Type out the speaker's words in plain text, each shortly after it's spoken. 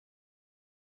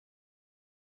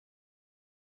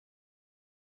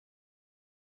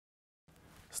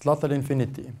Slotlight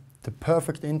Infinity, the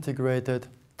perfect integrated,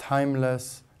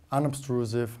 timeless,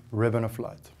 unobtrusive ribbon of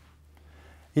light.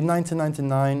 In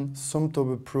 1999,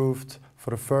 Zumtobel proved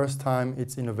for the first time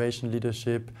its innovation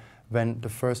leadership when the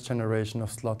first generation of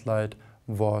Slotlight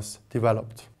was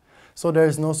developed. So there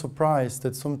is no surprise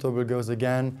that Zumtobel goes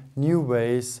again new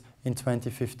ways in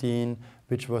 2015,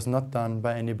 which was not done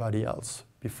by anybody else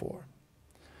before.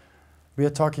 We are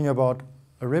talking about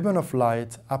a ribbon of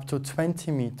light up to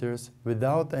 20 meters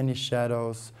without any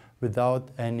shadows, without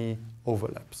any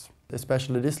overlaps.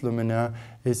 Especially this luminaire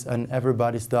is an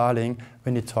everybody's darling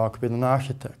when you talk with an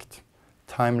architect.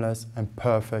 Timeless and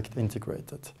perfect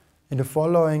integrated. In the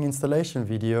following installation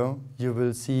video, you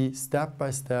will see step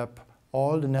by step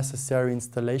all the necessary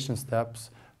installation steps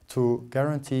to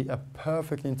guarantee a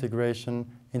perfect integration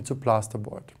into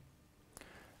plasterboard.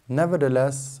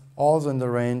 Nevertheless, also in the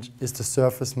range is the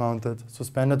surface-mounted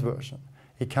suspended version.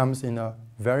 It comes in a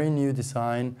very new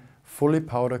design, fully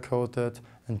powder-coated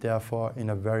and therefore in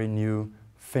a very new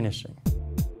finishing.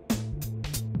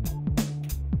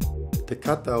 The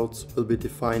cutouts will be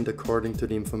defined according to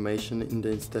the information in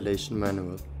the installation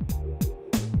manual.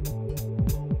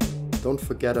 Don't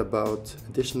forget about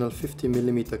additional 50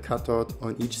 mm cutout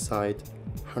on each side,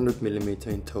 100 mm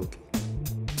in total.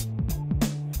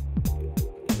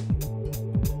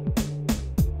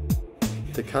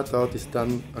 The cutout is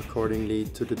done accordingly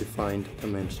to the defined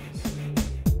dimensions.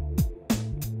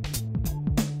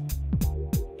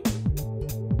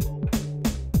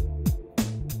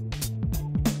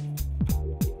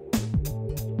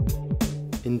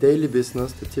 In daily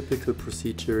business, the typical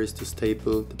procedure is to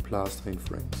staple the plastering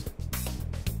frames.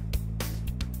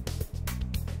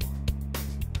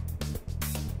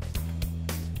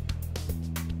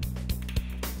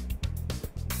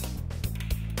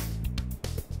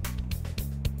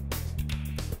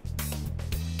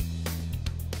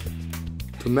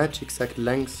 To match exact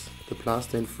lengths, the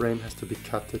plastering frame has to be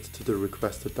cutted to the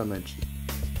requested dimension.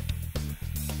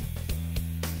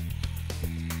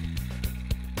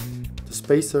 The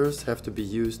spacers have to be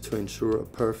used to ensure a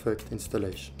perfect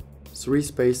installation. 3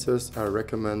 spacers are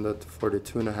recommended for the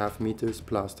 2.5 meters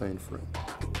plastering frame.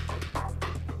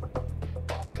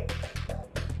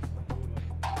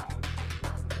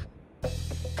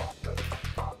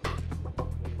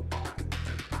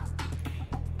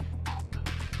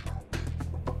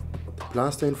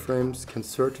 Plastering frames can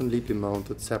certainly be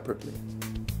mounted separately.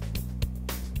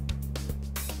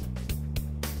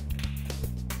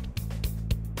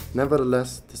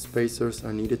 Nevertheless, the spacers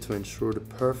are needed to ensure the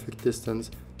perfect distance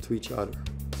to each other.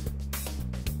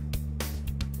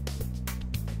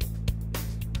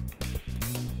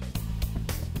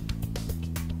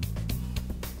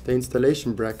 The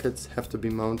installation brackets have to be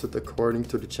mounted according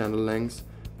to the channel length,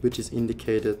 which is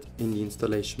indicated in the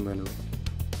installation manual.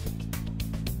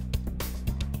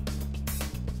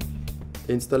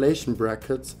 The installation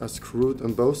brackets are screwed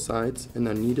on both sides and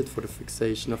are needed for the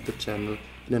fixation of the channel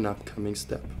in an upcoming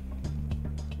step.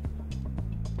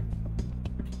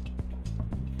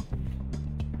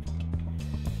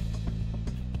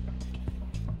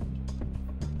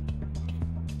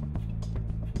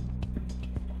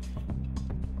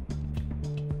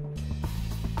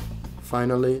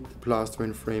 Finally, the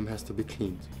plastering frame has to be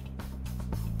cleaned.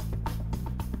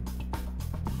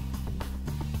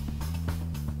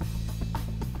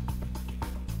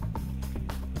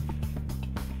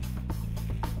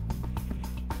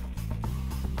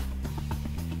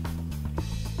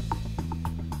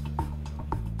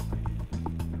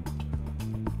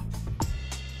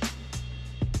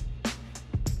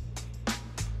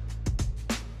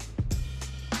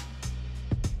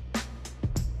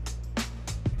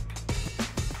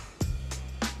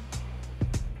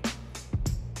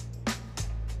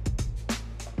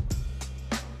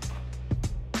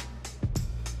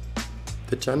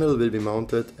 The channel will be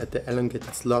mounted at the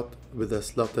elongated slot with a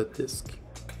slotted disc.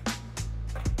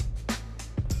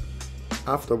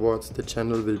 Afterwards, the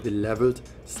channel will be leveled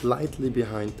slightly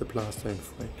behind the plastering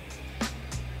frame.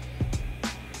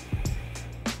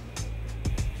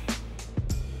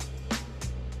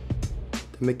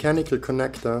 The mechanical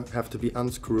connector have to be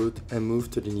unscrewed and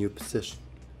moved to the new position.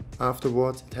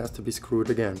 Afterwards, it has to be screwed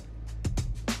again.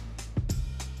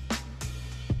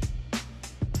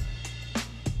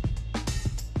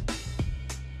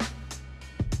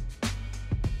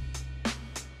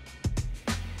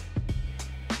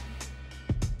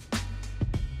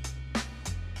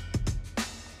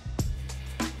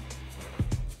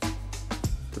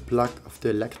 The plug of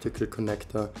the electrical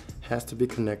connector has to be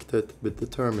connected with the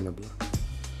terminal block.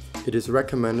 It is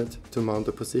recommended to mount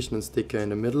a positioning sticker in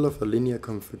the middle of a linear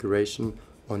configuration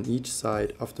on each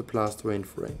side of the plastering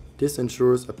frame. This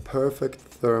ensures a perfect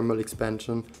thermal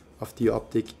expansion of the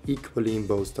optic equally in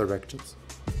both directions.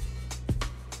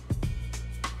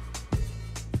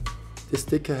 This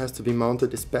sticker has to be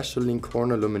mounted especially in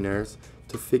corner luminaires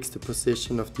to fix the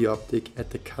position of the optic at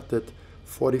the cutted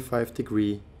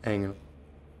 45-degree angle.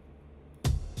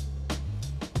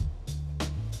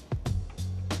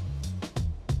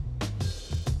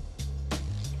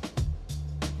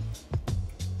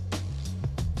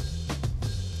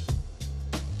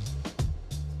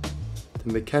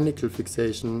 The mechanical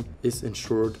fixation is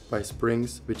ensured by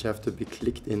springs which have to be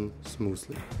clicked in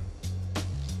smoothly.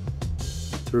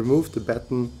 To remove the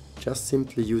batten, just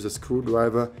simply use a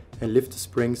screwdriver and lift the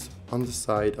springs on the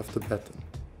side of the batten.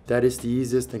 That is the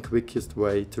easiest and quickest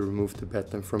way to remove the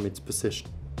batten from its position.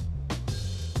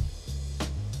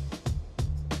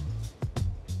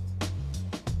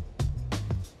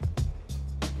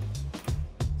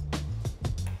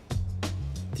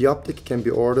 The optic can be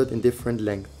ordered in different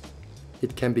lengths.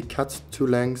 It can be cut to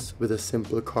lengths with a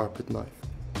simple carpet knife.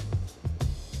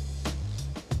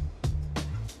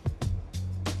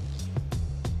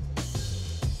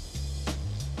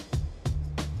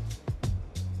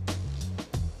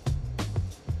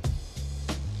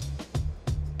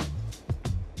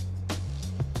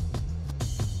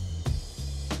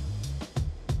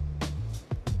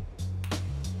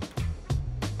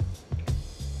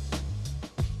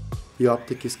 The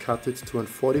optic is cutted to a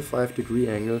 45-degree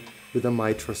angle with a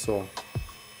miter saw.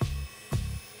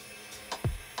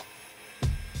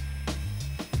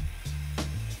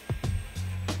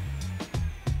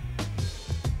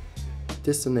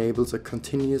 This enables a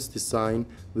continuous design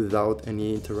without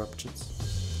any interruptions.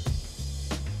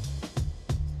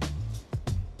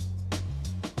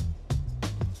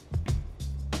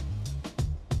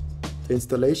 The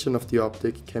installation of the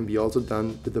optic can be also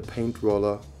done with a paint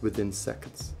roller within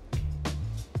seconds.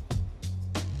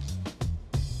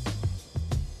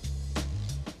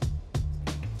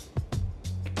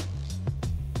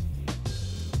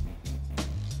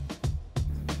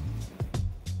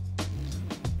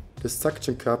 The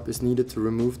suction cup is needed to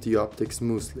remove the optic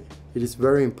smoothly. It is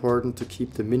very important to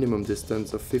keep the minimum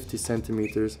distance of 50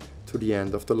 cm to the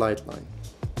end of the light line.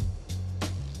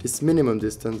 This minimum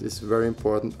distance is very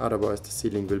important, otherwise the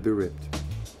sealing will be ripped.